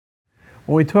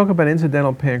When we talk about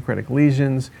incidental pancreatic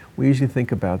lesions, we usually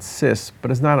think about cysts, but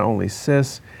it's not only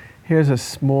cysts. Here's a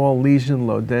small lesion,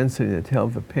 low density in the tail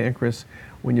of the pancreas.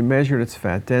 When you measure its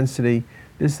fat density,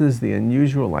 this is the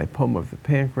unusual lipoma of the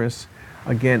pancreas.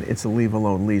 Again, it's a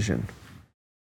leave-alone lesion.